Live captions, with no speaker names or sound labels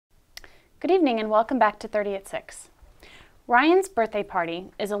Good evening and welcome back to 30 at 6. Ryan's Birthday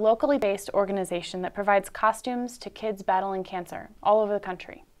Party is a locally based organization that provides costumes to kids battling cancer all over the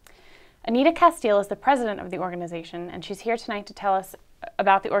country. Anita Casteel is the president of the organization, and she's here tonight to tell us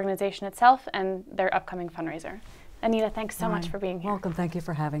about the organization itself and their upcoming fundraiser. Anita, thanks so much for being here. Welcome. Thank you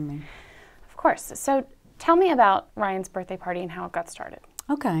for having me. Of course. So tell me about Ryan's Birthday Party and how it got started.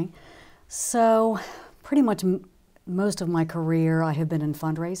 Okay. So pretty much most of my career I have been in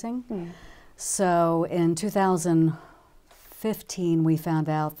fundraising. So in 2015 we found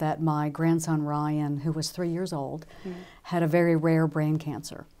out that my grandson Ryan, who was 3 years old, had a very rare brain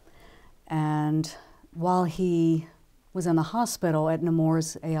cancer. And while he was in the hospital at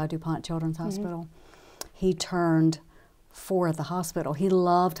Nemours A.I. DuPont Children's Hospital, he turned 4 at the hospital. He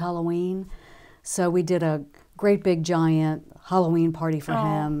loved Halloween, so we did a great big giant Halloween party for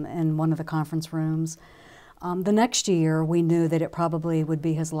him in one of the conference rooms. The next year we knew that it probably would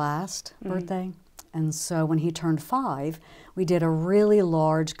be his last birthday, and so when he turned 5, we did a really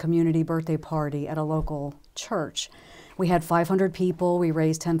large community birthday party at a local church. We had 500 people. We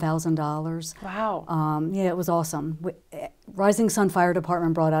raised $10,000. Wow. Yeah, it was awesome. Rising Sun Fire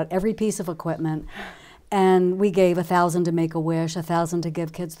Department brought out every piece of equipment, and we gave $1,000 to Make-A-Wish, $1,000 to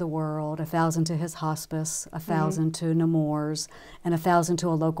Give Kids the World, $1,000 to his hospice, $1,000 to Nemours, and $1,000 to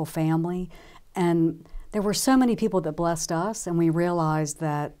a local family. And there were so many people that blessed us, and we realized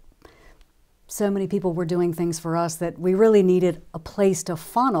that so many people were doing things for us that we really needed a place to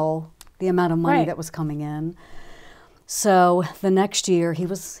funnel the amount of money that was coming in. So the next year,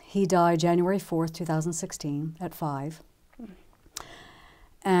 he died January 4th, 2016 at 5.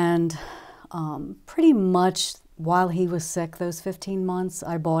 And pretty much while he was sick those 15 months,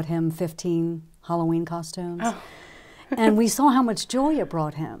 I bought him 15 Halloween costumes. And we saw how much joy it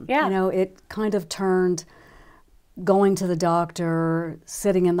brought him. Yeah. You know, it kind of turned going to the doctor,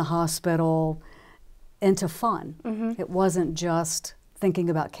 sitting in the hospital, into fun. It wasn't just thinking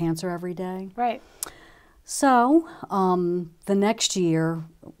about cancer every day. Right. So the next year,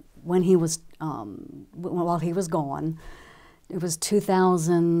 when he was, while he was gone, it was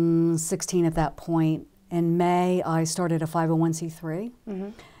 2016 at that point. In May, I started a 501c3,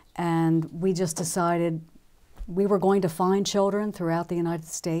 and we just decided we were going to find children throughout the United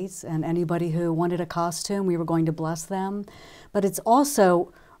States, and anybody who wanted a costume, we were going to bless them. But it's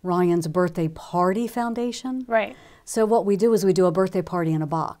also Ryan's Birthday Party Foundation. Right. So what we do is we do a birthday party in a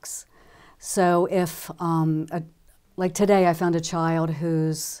box. So if, like today, I found a child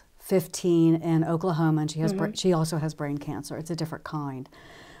who's 15 in Oklahoma, and she also has brain cancer. It's a different kind.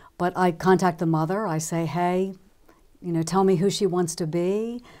 But I contact the mother. I say, hey, you know, tell me who she wants to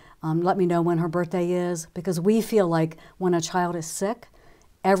be. Let me know when her birthday is, because we feel like when a child is sick,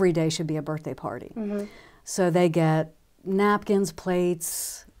 every day should be a birthday party. So they get napkins,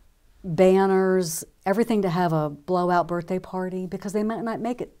 plates, banners, everything to have a blowout birthday party, because they might not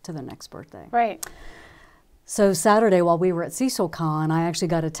make it to the next birthday. Right. So Saturday, while we were at Cecil Con, I actually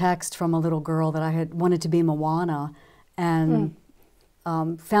got a text from a little girl that I had wanted to be Moana, and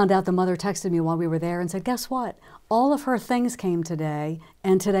found out the mother texted me while we were there and said, guess what? All of her things came today,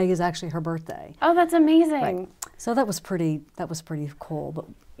 and today is actually her birthday. Oh, that's amazing. Right. So that was pretty cool. But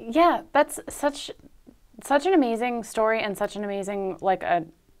yeah, that's such an amazing story, and such an amazing, like a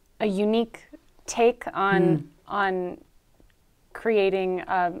unique take on creating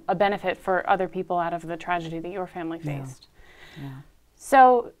a benefit for other people out of the tragedy that your family faced. Yeah.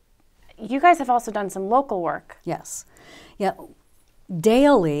 So you guys have also done some local work. Yes. Yeah.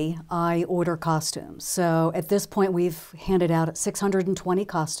 Daily, I order costumes. So at this point, we've handed out 620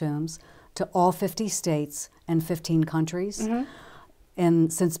 costumes to all 50 states and 15 countries.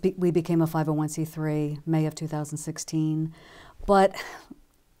 And since we became a 501c3, May of 2016. But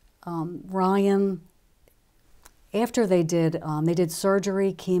Ryan, after they did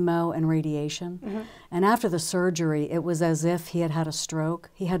surgery, chemo, and radiation. And after the surgery, it was as if he had had a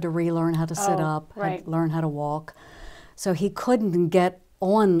stroke. He had to relearn how to sit up, had to learn how to walk. So he couldn't get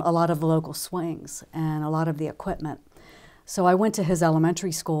on a lot of the local swings and a lot of the equipment. So I went to his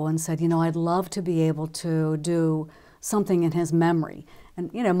elementary school and said, you know, I'd love to be able to do something in his memory.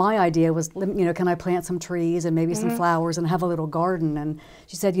 And, you know, my idea was, you know, can I plant some trees and maybe some flowers and have a little garden? And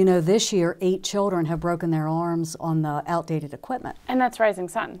she said, you know, this year 8 children have broken their arms on the outdated equipment. And that's Rising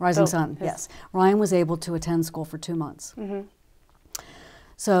Sun. Rising Sun, yes. Ryan was able to attend school for 2 months.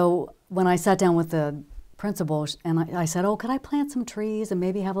 So when I sat down with the principal and I said, oh, could I plant some trees and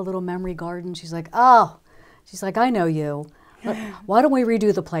maybe have a little memory garden? She's like, I know you. Why don't we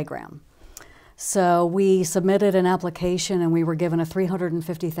redo the playground? So we submitted an application, and we were given a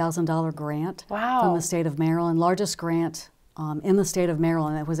 $350,000 grant from the state of Maryland, largest grant in the state of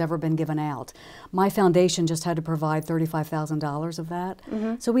Maryland that has ever been given out. My foundation just had to provide $35,000 of that.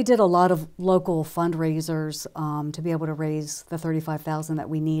 So we did a lot of local fundraisers to be able to raise the $35,000 that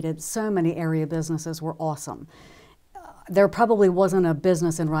we needed. So many area businesses were awesome. There probably wasn't a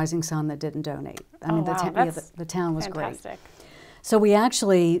business in Rising Sun that didn't donate. I mean, the town was fantastic. Great. So we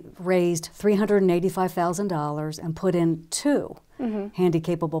actually raised $385,000 and put in 2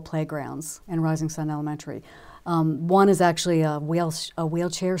 handy-capable playgrounds in Rising Sun Elementary. One is actually a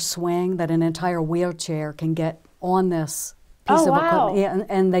wheelchair swing that an entire wheelchair can get on this piece of equipment. Yeah,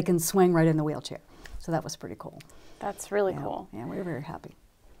 and they can swing right in the wheelchair. So that was pretty cool. That's really cool. Yeah, we were very happy.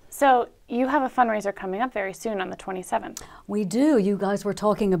 So you have a fundraiser coming up very soon on the 27th. We do. You guys were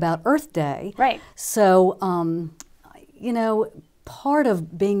talking about Earth Day. Right. So, you know, part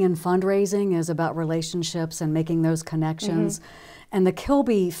of being in fundraising is about relationships and making those connections. And the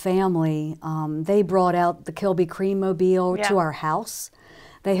Kilby family, they brought out the Kilby Cream Mobile to our house.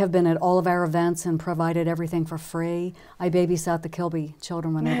 They have been at all of our events and provided everything for free. I babysat the Kilby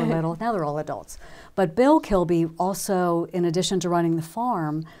children when they were little. Now they're all adults. But Bill Kilby also, in addition to running the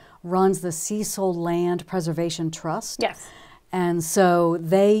farm, runs the Cecil Land Preservation Trust. Yes. And so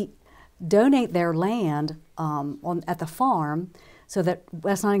they donate their land at the farm so that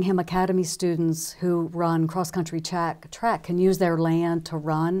West Nottingham Academy students who run cross-country track can use their land to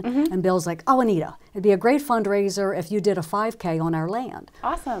run. And Bill's like, oh, Anita, it'd be a great fundraiser if you did a 5K on our land.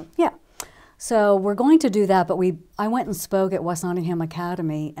 Awesome. Yeah. So we're going to do that, but I went and spoke at West Nottingham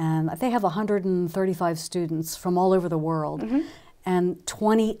Academy, and they have 135 students from all over the world. And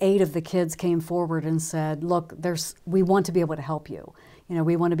 28 of the kids came forward and said, look, we want to be able to help you. You know,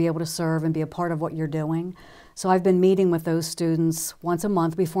 we want to be able to serve and be a part of what you're doing. So I've been meeting with those students once a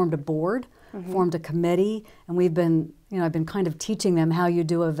month. We formed a board, formed a committee, and we've been, you know, I've been kind of teaching them how you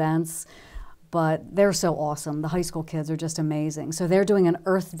do events, but they're so awesome. The high school kids are just amazing. So they're doing an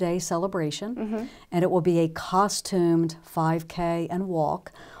Earth Day celebration, and it will be a costumed 5K and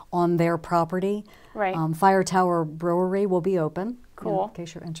walk on their property. Right. Fire Tower Brewery will be open. Cool. You know, in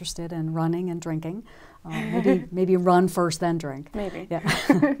case you're interested in running and drinking. Maybe run first, then drink. Maybe. Yeah.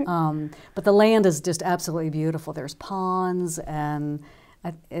 But the land is just absolutely beautiful. There's ponds, and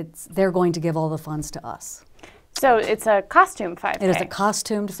they're going to give all the funds to us. So it's a costume 5K. It is a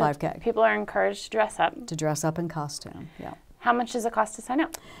costumed 5K. People are encouraged to dress up. To dress up in costume, yeah. How much does it cost to sign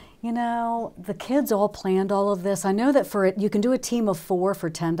up? You know, the kids all planned all of this. I know that you can do a team of 4 for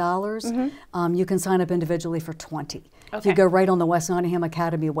 $10. You can sign up individually for $20. Okay. If you go right on the West Nottingham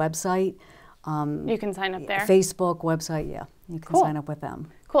Academy website, you can sign up there. Facebook website, yeah, you can sign up with them.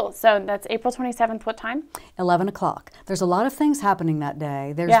 Cool. So that's April 27th. What time? 11 o'clock. There's a lot of things happening that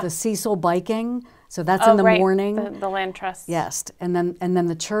day. There's the Cecil biking, so that's in the morning. The land trust. Yes, and then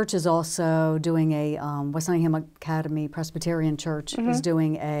the church is also doing a West Nottingham Academy Presbyterian Church is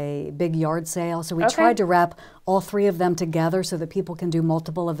doing a big yard sale. So we tried to wrap all 3 of them together so that people can do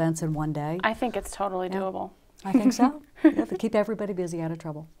multiple events in one day. I think it's totally doable. I think so. Yeah, to keep everybody busy, out of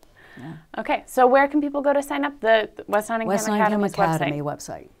trouble. Yeah. Okay, so where can people go to sign up? The West Nottingham Academy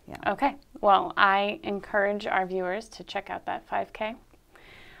website. Yeah. Okay, well, I encourage our viewers to check out that 5K.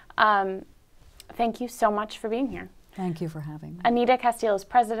 Thank you so much for being here. Thank you for having me. Anita Casteel is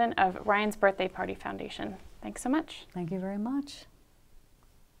president of Ryan's Birthday Party Foundation. Thanks so much. Thank you very much.